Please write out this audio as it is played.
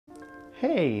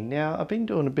Hey, now I've been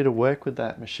doing a bit of work with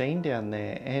that machine down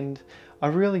there and I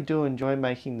really do enjoy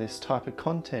making this type of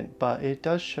content, but it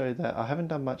does show that I haven't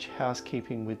done much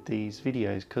housekeeping with these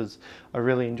videos because I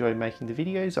really enjoy making the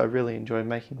videos, I really enjoy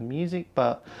making the music,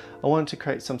 but I wanted to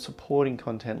create some supporting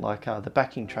content like the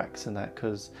backing tracks and that,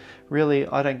 because really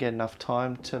I don't get enough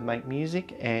time to make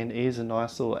music and it is a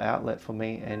nice little outlet for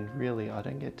me, and really I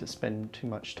don't get to spend too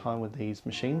much time with these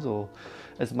machines or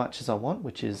as much as I want,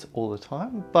 which is all the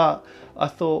time. But I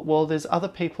thought, well, there's other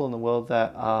people in the world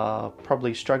that are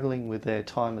probably struggling with their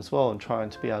time as well and trying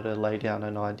to be able to lay down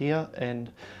an idea,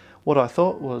 and what I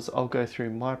thought was I'll go through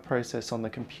my process on the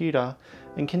computer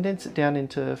and condense it down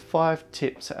into 5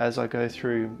 tips as I go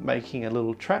through making a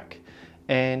little track,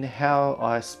 and how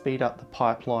I speed up the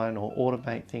pipeline or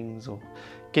automate things or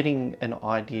getting an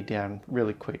idea down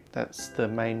really quick. That's the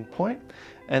main point.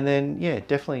 And then yeah,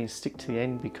 definitely stick to the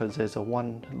end because there's a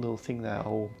one little thing that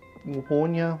I'll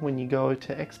warn you when you go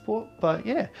to export. But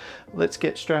yeah, let's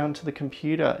get straight onto the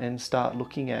computer and start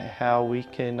looking at how we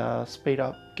can speed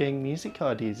up getting music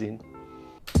ideas in.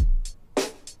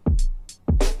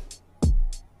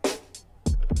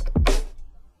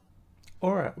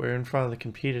 Alright, we're in front of the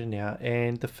computer now,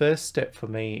 and the first step for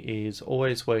me is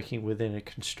always working within a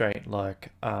constraint,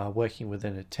 like working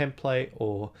within a template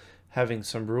or having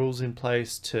some rules in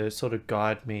place to sort of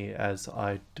guide me as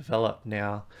I develop.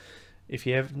 Now, if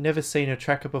you have never seen a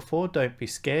tracker before, don't be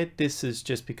scared. This is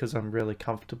just because I'm really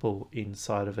comfortable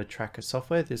inside of a tracker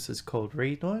software. This is called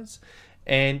Renoise,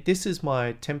 and this is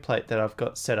my template that I've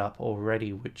got set up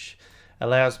already, which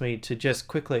allows me to just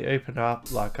quickly open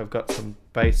up. Like, I've got some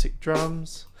basic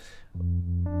drums,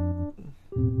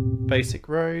 basic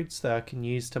Rhodes that I can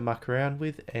use to muck around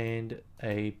with, and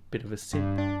a bit of a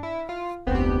synth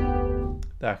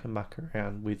that I can muck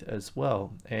around with as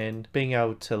well. And being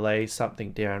able to lay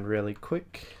something down really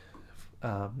quick.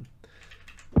 So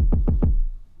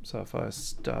if I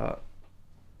start,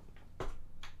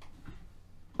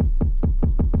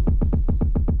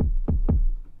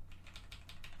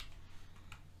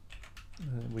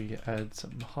 we add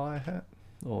some hi-hat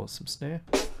or some snare.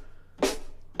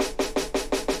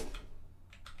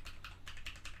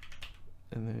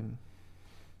 And then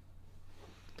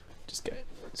just go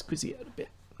squeezy out a bit.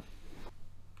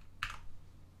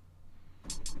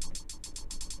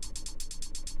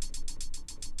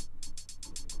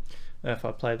 Now if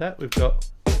I play that, we've got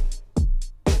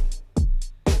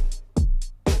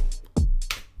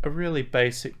a really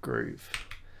basic groove.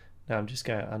 Now I'm just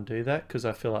going to undo that because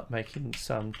I feel like making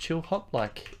some chill hop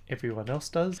like everyone else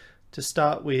does. To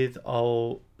start with,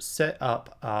 I'll set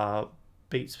up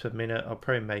beats per minute. I'll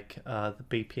probably make the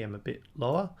BPM a bit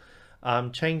lower.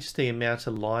 Change the amount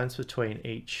of lines between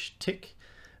each tick,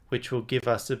 which will give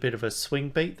us a bit of a swing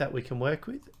beat that we can work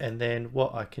with. And then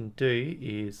what I can do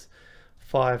is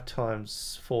 5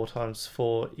 times 4 times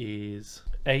 4 is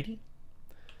 80.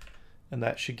 And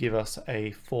that should give us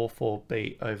a 4/4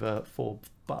 beat over 4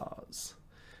 bars.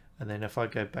 And then if I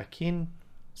go back in,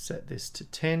 set this to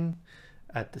 10,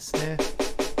 add the snare,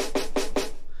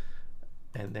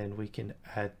 and then we can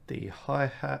add the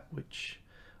hi-hat, which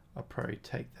I'll probably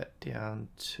take that down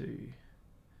to,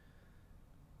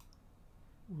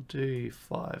 we'll do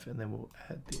 5, and then we'll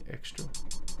add the extra.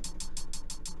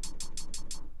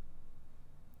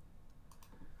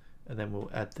 And then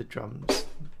we'll add the drums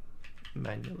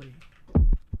manually.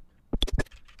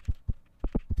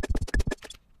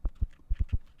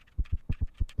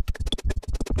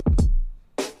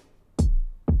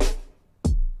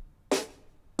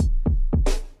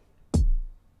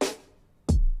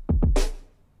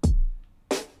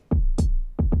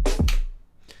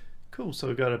 Cool, so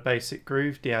we've got a basic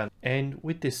groove down, and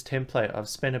with this template I've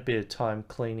spent a bit of time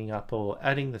cleaning up or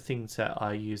adding the things that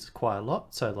I use quite a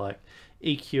lot, so like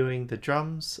EQing the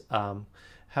drums,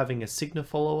 having a signal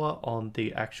follower on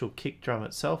the actual kick drum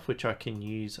itself, which I can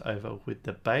use over with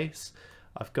the bass.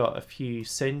 I've got a few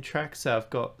send tracks that I've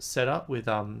got set up with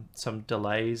some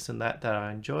delays and that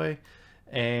I enjoy,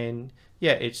 and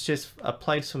yeah, it's just a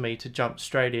place for me to jump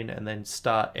straight in and then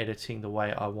start editing the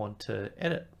way I want to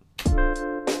edit.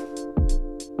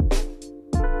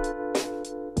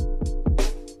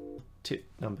 Tip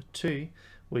number 2,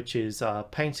 which is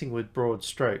painting with broad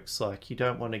strokes. Like, you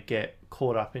don't want to get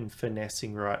caught up in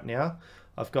finessing right now.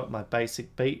 I've got my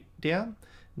basic beat down.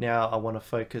 Now I want to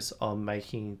focus on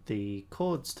making the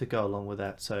chords to go along with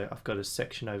that. So I've got a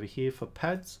section over here for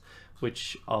pads,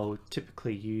 which I'll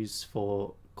typically use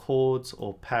for chords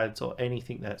or pads or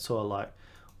anything that sort of like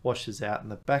washes out in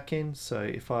the back end. So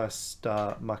if I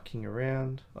start mucking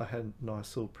around, I had a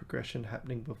nice little progression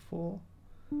happening before.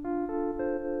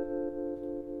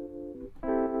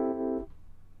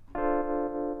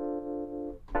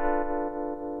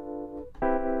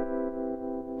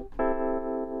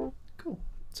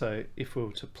 So if we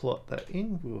were to plot that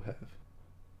in, we'll have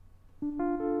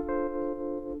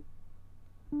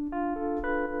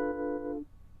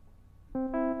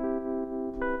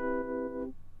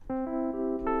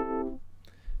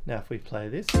now if we play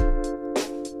this,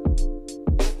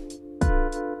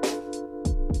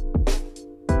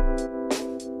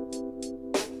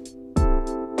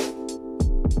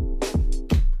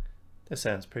 that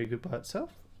sounds pretty good by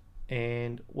itself.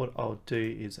 And what I'll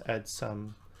do is add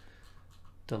some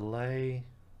delay.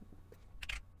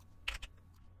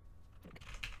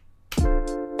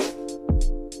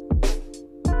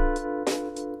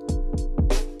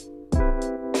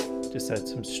 Just add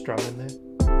some strum in there.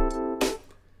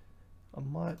 I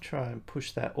might try and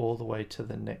push that all the way to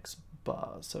the next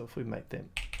bar. So if we make them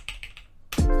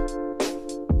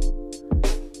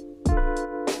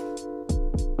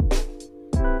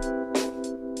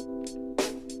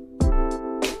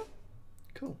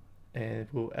cool, and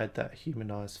we'll add that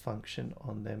humanize function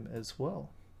on them as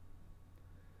well.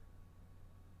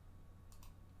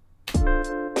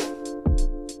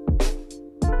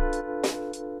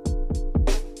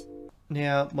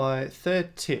 Now my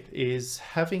third tip is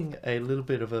having a little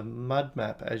bit of a mud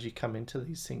map as you come into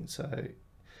these things. So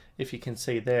if you can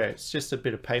see there, it's just a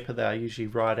bit of paper that I usually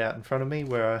write out in front of me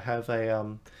where I have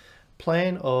a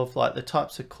plan of like the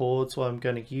types of chords what I'm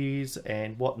going to use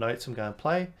and what notes I'm going to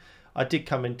play. I did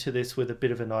come into this with a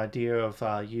bit of an idea of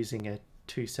using a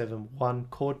 2-7-1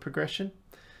 chord progression.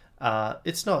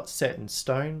 It's not set in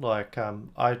stone, like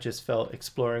I just felt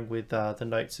exploring with the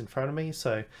notes in front of me,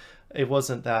 so it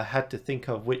wasn't that I had to think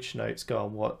of which notes go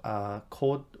on what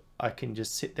chord. I can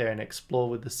just sit there and explore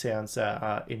with the sounds that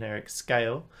are in a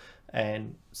scale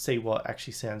and see what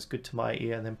actually sounds good to my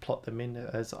ear and then plot them in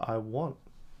as I want.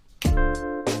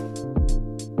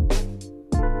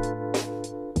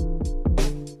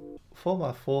 For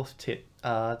my fourth tip,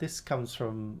 this comes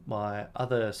from my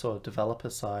other sort of developer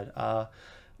side.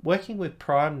 Working with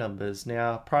prime numbers.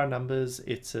 Now prime numbers,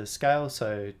 it's a scale,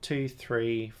 so 2,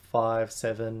 3, 5,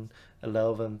 7,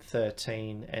 11,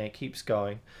 13, and it keeps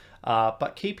going.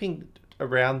 But keeping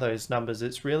around those numbers,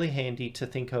 it's really handy to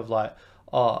think of like,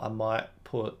 oh, I might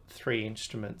put 3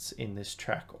 instruments in this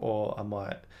track, or I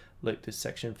might loop this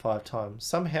section 5 times.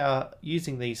 Somehow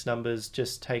using these numbers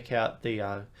just take out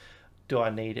the do I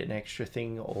need an extra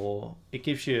thing, or it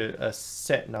gives you a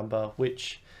set number,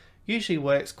 which usually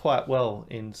works quite well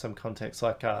in some contexts.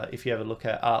 Like if you ever look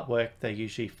at artwork, they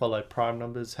usually follow prime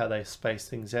numbers, how they space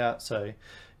things out, so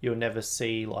you'll never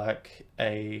see like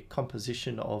a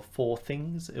composition of 4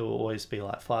 things. It will always be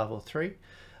like 5 or 3.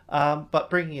 But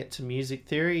bringing it to music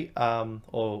theory,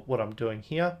 or what I'm doing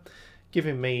here,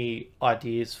 giving me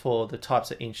ideas for the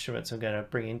types of instruments I'm going to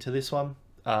bring into this one.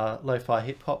 Lo-fi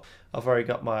hip hop, I've already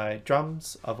got my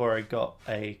drums, I've already got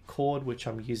a chord which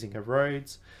I'm using a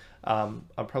Rhodes. I'm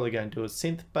probably going to do a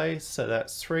synth bass, so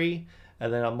that's 3,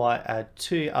 and then I might add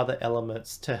 2 other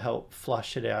elements to help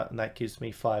flush it out, and that gives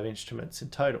me 5 instruments in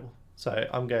total. So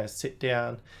I'm going to sit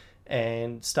down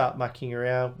and start mucking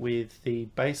around with the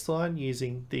bass line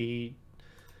using the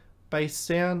bass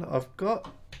sound I've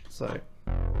got. So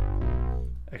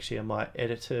actually I might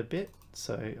edit it a bit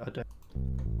so I don't,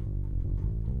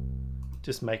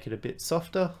 just make it a bit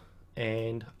softer,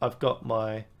 and I've got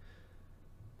my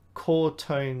chord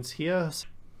tones here. So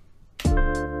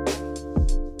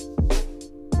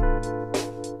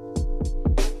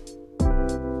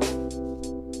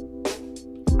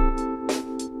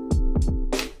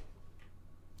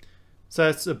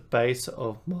that's the base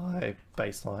of my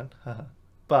bass line,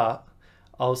 but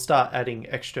I'll start adding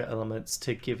extra elements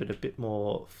to give it a bit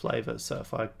more flavor. So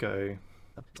if I go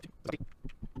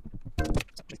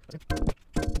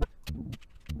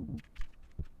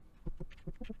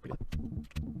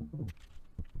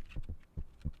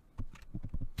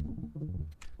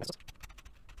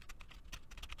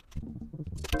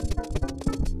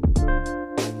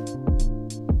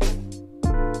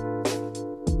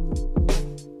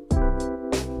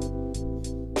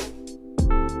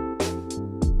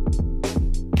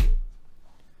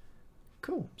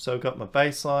cool. So I've got my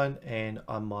bass line, and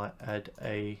I might add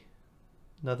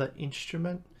another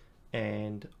instrument,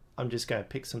 and I'm just going to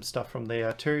pick some stuff from the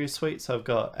Arturia suite. So I've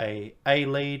got a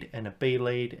lead and a B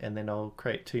lead, and then I'll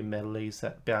create 2 melodies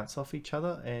that bounce off each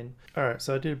other. And all right,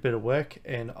 so I did a bit of work,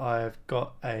 and I've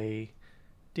got a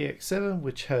DX7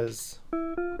 which has,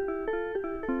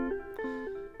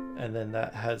 and then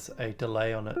that has a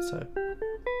delay on it.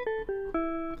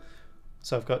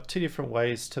 So I've got 2 different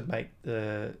ways to make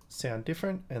the sound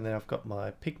different, and then I've got my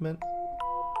pigment,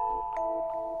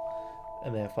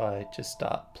 and then if I just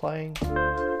start playing,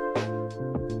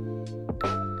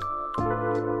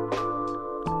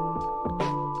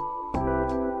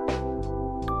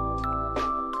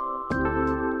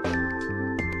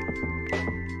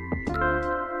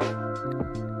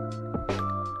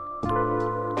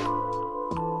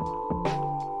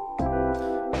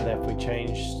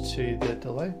 to the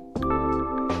delay.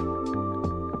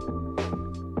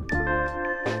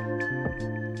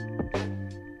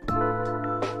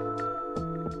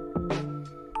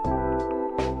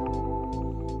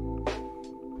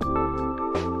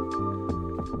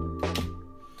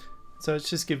 So it's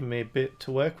just given me a bit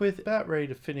to work with. About ready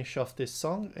to finish off this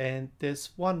song, and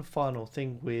there's one final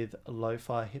thing with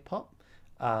lo-fi hip-hop.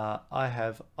 I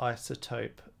have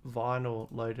Isotope vinyl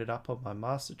loaded up on my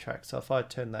master track, so if I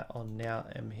turn that on now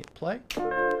and hit play,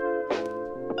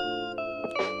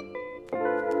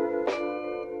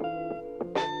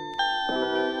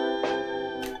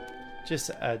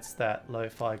 just adds that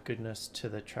lo-fi goodness to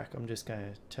the track. I'm just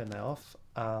going to turn that off.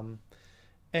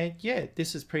 And yeah,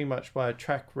 this is pretty much my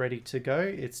track ready to go.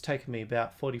 It's taken me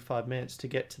about 45 minutes to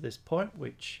get to this point,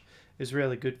 which is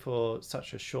really good for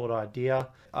such a short idea.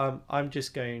 I'm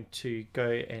just going to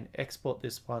go and export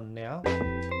this one now.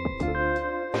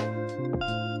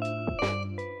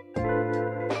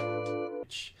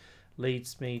 Which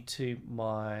leads me to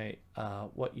my,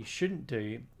 what you shouldn't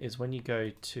do is when you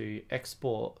go to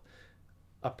export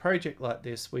a project like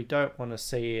this, we don't want to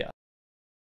see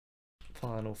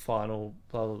final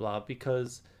blah blah blah,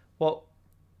 because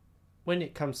when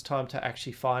it comes time to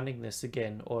actually finding this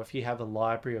again, or if you have a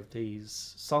library of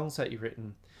these songs that you've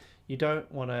written, you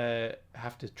don't want to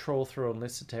have to trawl through and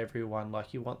listen to everyone.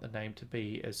 Like, you want the name to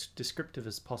be as descriptive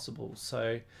as possible.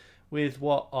 So with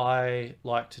what I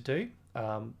like to do,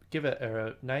 give it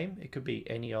a name. It could be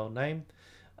any old name.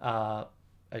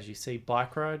 As you see,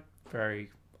 bike ride,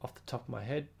 very off the top of my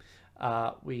head.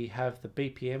 We have the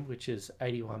BPM, which is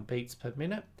 81 beats per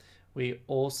minute. We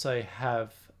also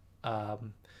have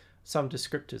some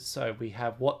descriptors. So we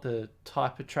have what the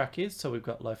type of track is. So we've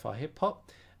got lo-fi hip hop,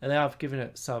 and then I've given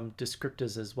it some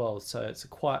descriptors as well. So it's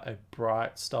quite a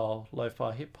bright style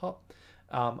lo-fi hip hop.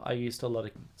 I used a lot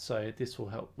of, so this will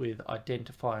help with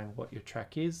identifying what your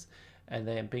track is and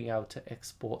then being able to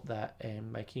export that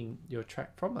and making your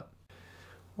track from it.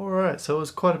 Alright, so it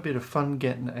was quite a bit of fun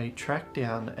getting a track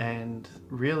down, and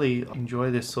really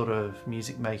enjoy this sort of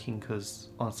music making because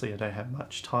honestly I don't have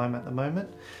much time at the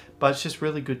moment, but it's just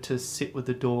really good to sit with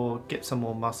the DAW, get some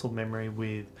more muscle memory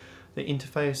with the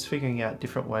interface, figuring out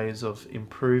different ways of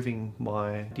improving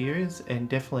my ideas, and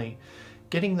definitely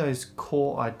getting those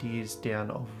core ideas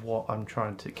down of what I'm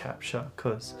trying to capture,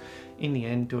 because in the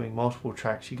end, doing multiple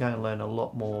tracks, you're going to learn a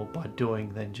lot more by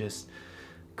doing than just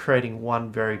creating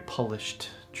one very polished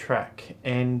track.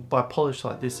 And by polished,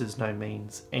 like, this is no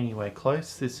means anywhere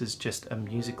close. This is just a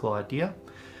musical idea.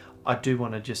 I do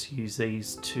want to just use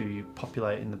these to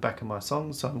populate in the back of my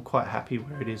songs, so I'm quite happy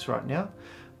where it is right now.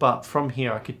 But from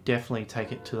here I could definitely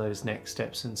take it to those next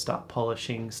steps and start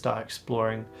polishing, start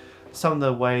exploring some of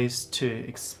the ways to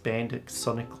expand it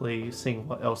sonically, seeing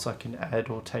what else I can add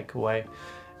or take away,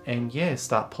 and yeah,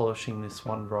 start polishing this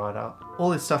one right up. All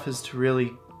this stuff is to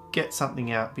really get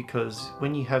something out, because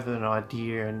when you have an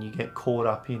idea and you get caught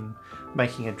up in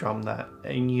making a drum that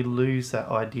and you lose that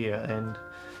idea, and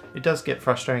it does get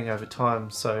frustrating over time.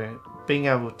 So being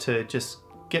able to just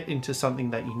get into something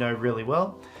that you know really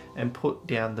well and put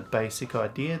down the basic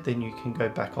idea, then you can go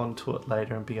back onto it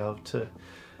later and be able to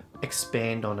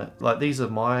expand on it. Like, these are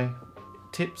my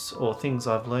tips or things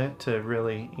I've learned to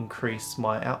really increase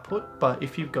my output, but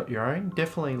if you've got your own,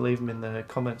 definitely leave them in the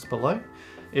comments below.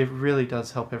 It really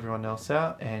does help everyone else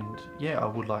out, and yeah, I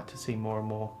would like to see more and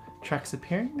more tracks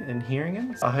appearing and hearing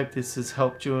them. I hope this has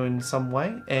helped you in some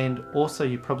way, and also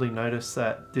you probably noticed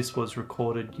that this was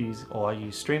recorded I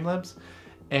use Streamlabs,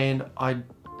 and I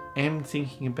am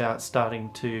thinking about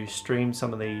starting to stream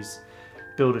some of these,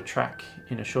 build a track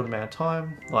in a short amount of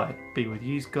time, like be with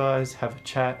you guys, have a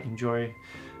chat, enjoy,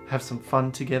 have some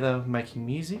fun together making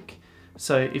music.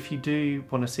 So if you do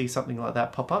want to see something like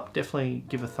that pop up, definitely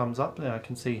give a thumbs up, and I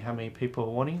can see how many people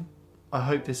are wanting. I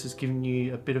hope this has given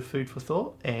you a bit of food for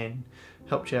thought and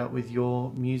helped you out with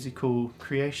your musical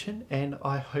creation, and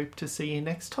I hope to see you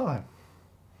next time.